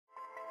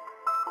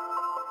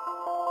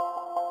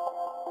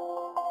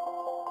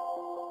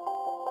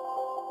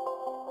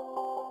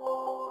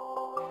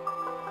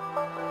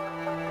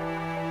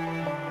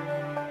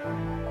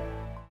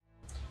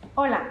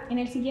En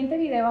el siguiente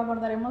video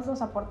abordaremos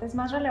los aportes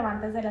más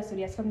relevantes de las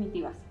teorías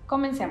cognitivas.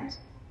 Comencemos.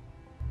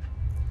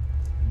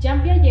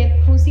 Jean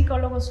Piaget fue un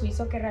psicólogo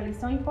suizo que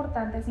realizó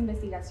importantes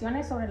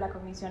investigaciones sobre la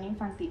cognición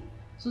infantil.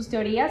 Sus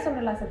teorías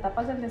sobre las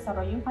etapas del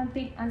desarrollo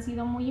infantil han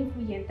sido muy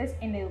influyentes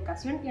en la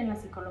educación y en la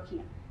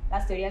psicología.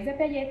 Las teorías de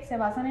Piaget se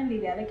basan en la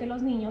idea de que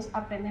los niños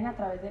aprenden a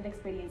través de la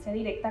experiencia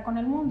directa con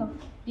el mundo.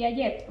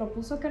 Piaget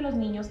propuso que los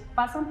niños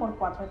pasan por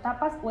 4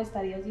 etapas o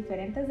estadios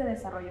diferentes de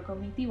desarrollo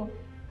cognitivo,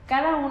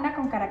 cada una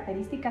con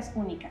características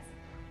únicas.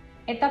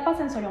 Etapa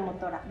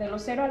sensoriomotora, de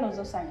los 0 a los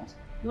 2 años.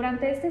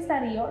 Durante este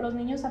estadio, los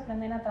niños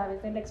aprenden a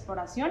través de la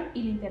exploración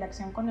y la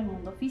interacción con el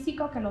mundo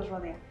físico que los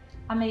rodea.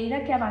 A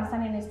medida que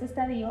avanzan en este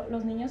estadio,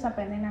 los niños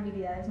aprenden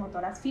habilidades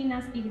motoras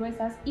finas y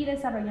gruesas y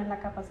desarrollan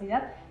la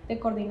capacidad de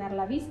coordinar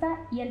la vista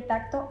y el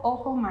tacto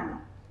ojo-mano.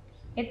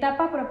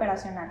 Etapa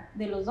preoperacional,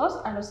 de los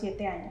 2 a los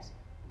 7 años.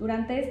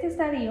 Durante este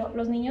estadio,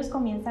 los niños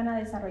comienzan a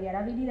desarrollar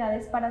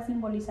habilidades para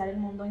simbolizar el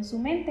mundo en su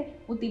mente,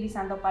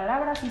 utilizando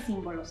palabras y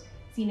símbolos.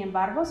 Sin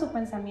embargo, su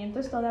pensamiento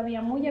es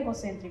todavía muy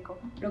egocéntrico,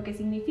 lo que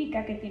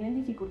significa que tienen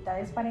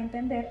dificultades para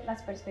entender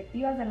las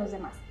perspectivas de los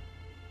demás.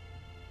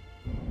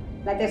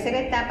 La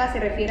tercera etapa se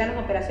refiere a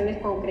las operaciones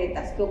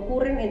concretas que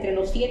ocurren entre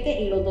los 7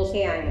 y los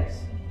 12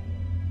 años.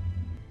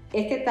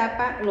 Esta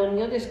etapa, los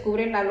niños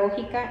descubren la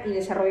lógica y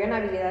desarrollan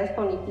habilidades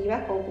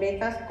cognitivas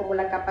concretas como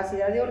la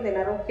capacidad de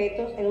ordenar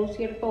objetos en un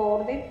cierto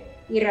orden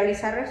y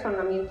realizar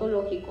razonamiento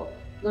lógico,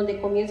 donde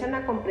comienzan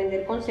a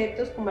comprender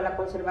conceptos como la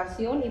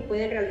conservación y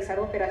pueden realizar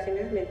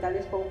operaciones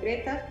mentales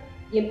concretas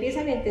y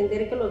empiezan a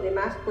entender que los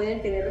demás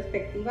pueden tener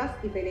perspectivas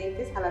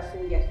diferentes a las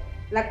suyas.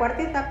 La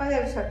cuarta etapa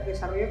del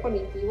desarrollo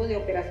cognitivo de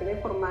operaciones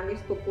formales,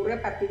 que ocurre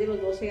a partir de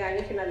los 12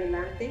 años en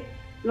adelante,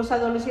 los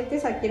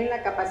adolescentes adquieren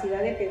la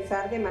capacidad de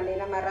pensar de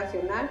manera más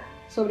racional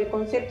sobre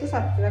conceptos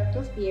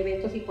abstractos y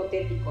eventos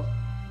hipotéticos.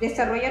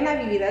 Desarrollan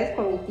habilidades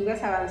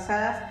cognitivas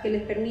avanzadas que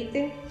les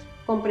permiten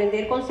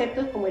comprender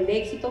conceptos como el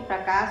éxito,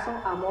 fracaso,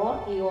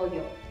 amor y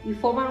odio, y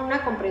forman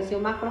una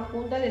comprensión más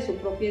profunda de su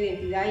propia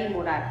identidad y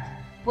moral.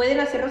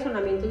 Pueden hacer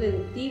razonamientos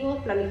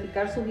deductivos,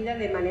 planificar su vida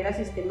de manera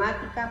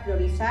sistemática,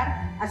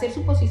 priorizar, hacer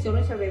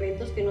suposiciones sobre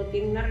eventos que no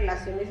tienen una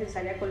relación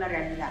necesaria con la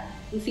realidad,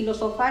 y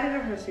filosofar y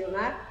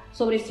reflexionar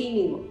sobre sí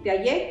mismo.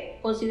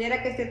 Piaget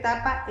considera que esta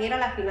etapa era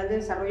la final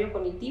del desarrollo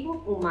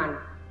cognitivo humano.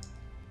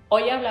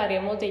 Hoy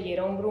hablaremos de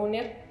Jerome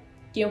Bruner,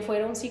 quien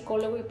fuera un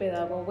psicólogo y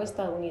pedagogo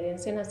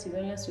estadounidense nacido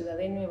en la ciudad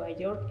de Nueva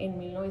York en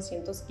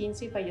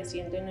 1915 y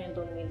falleciendo en el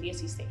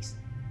 2016.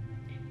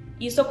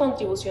 Hizo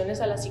contribuciones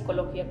a la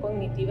psicología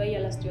cognitiva y a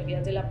las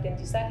teorías del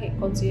aprendizaje,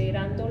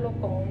 considerándolo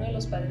como uno de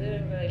los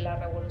padres de la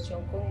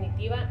revolución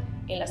cognitiva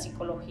en la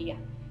psicología.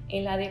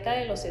 En la década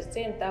de los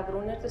 60,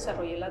 Bruner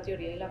desarrolló la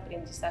teoría del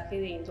aprendizaje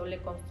de índole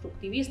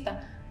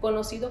constructivista,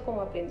 conocido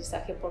como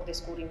aprendizaje por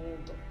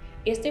descubrimiento.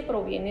 Este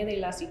proviene de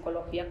la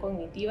psicología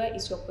cognitiva y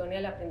se opone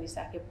al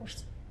aprendizaje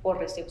por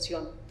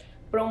recepción.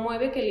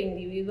 Promueve que el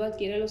individuo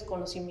adquiere los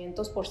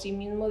conocimientos por sí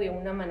mismo de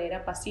una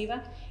manera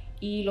pasiva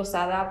y los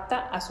adapta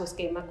a su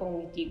esquema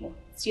cognitivo,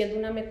 siendo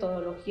una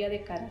metodología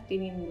de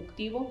carácter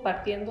inductivo,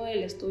 partiendo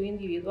del estudio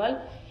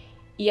individual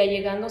y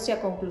allegándose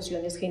a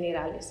conclusiones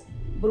generales.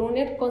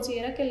 Bruner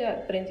considera que el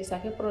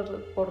aprendizaje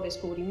por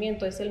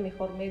descubrimiento es el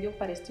mejor medio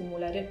para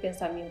estimular el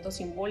pensamiento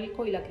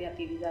simbólico y la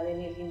creatividad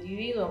en el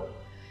individuo.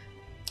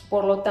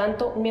 Por lo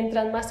tanto,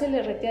 mientras más se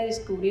le rete a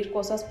descubrir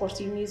cosas por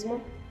sí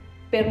mismo,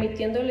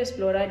 permitiéndole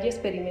explorar y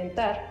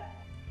experimentar,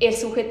 el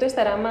sujeto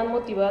estará más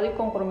motivado y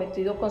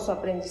comprometido con su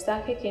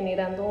aprendizaje,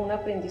 generando un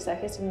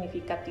aprendizaje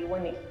significativo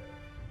en él.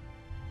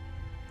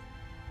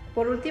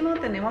 Por último,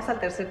 tenemos al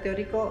tercer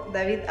teórico,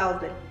 David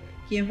Ausubel,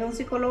 quien fue un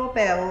psicólogo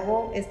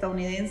pedagogo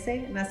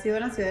estadounidense nacido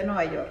en la ciudad de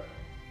Nueva York.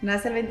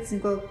 Nace el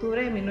 25 de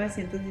octubre de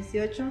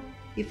 1918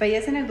 y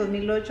fallece en el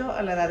 2008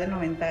 a la edad de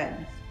 90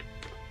 años.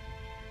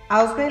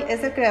 Ausubel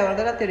es el creador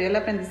de la teoría del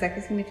aprendizaje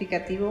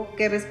significativo,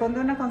 que responde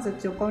a una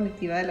concepción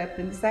cognitiva del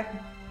aprendizaje.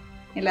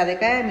 En la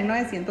década de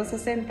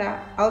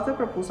 1960, Ausubel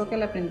propuso que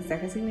el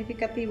aprendizaje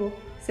significativo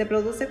se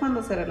produce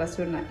cuando se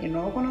relaciona el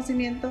nuevo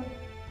conocimiento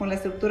con la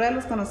estructura de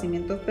los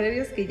conocimientos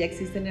previos que ya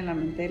existen en la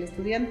mente del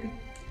estudiante.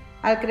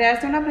 Al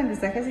crearse un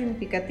aprendizaje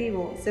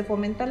significativo, se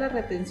fomenta la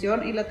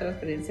retención y la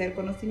transferencia del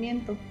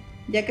conocimiento,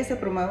 ya que se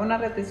promueve una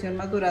retención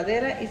más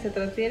duradera y se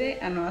transfiere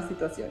a nuevas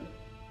situaciones,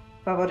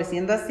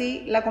 favoreciendo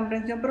así la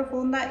comprensión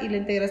profunda y la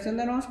integración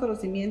de nuevos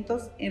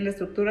conocimientos en la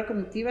estructura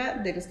cognitiva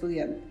del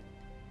estudiante.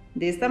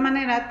 De esta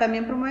manera,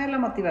 también promueve la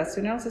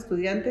motivación a los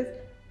estudiantes,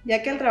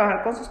 ya que al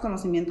trabajar con sus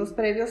conocimientos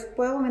previos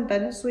puede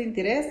aumentar su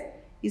interés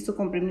y su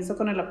compromiso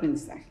con el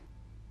aprendizaje.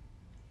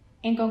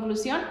 En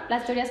conclusión,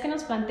 las teorías que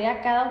nos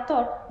plantea cada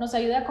autor nos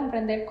ayudan a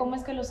comprender cómo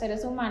es que los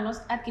seres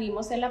humanos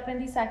adquirimos el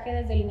aprendizaje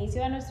desde el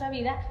inicio de nuestra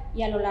vida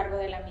y a lo largo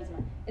de la misma.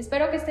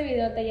 Espero que este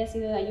video te haya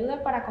sido de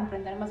ayuda para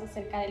comprender más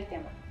acerca del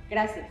tema.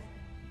 Gracias.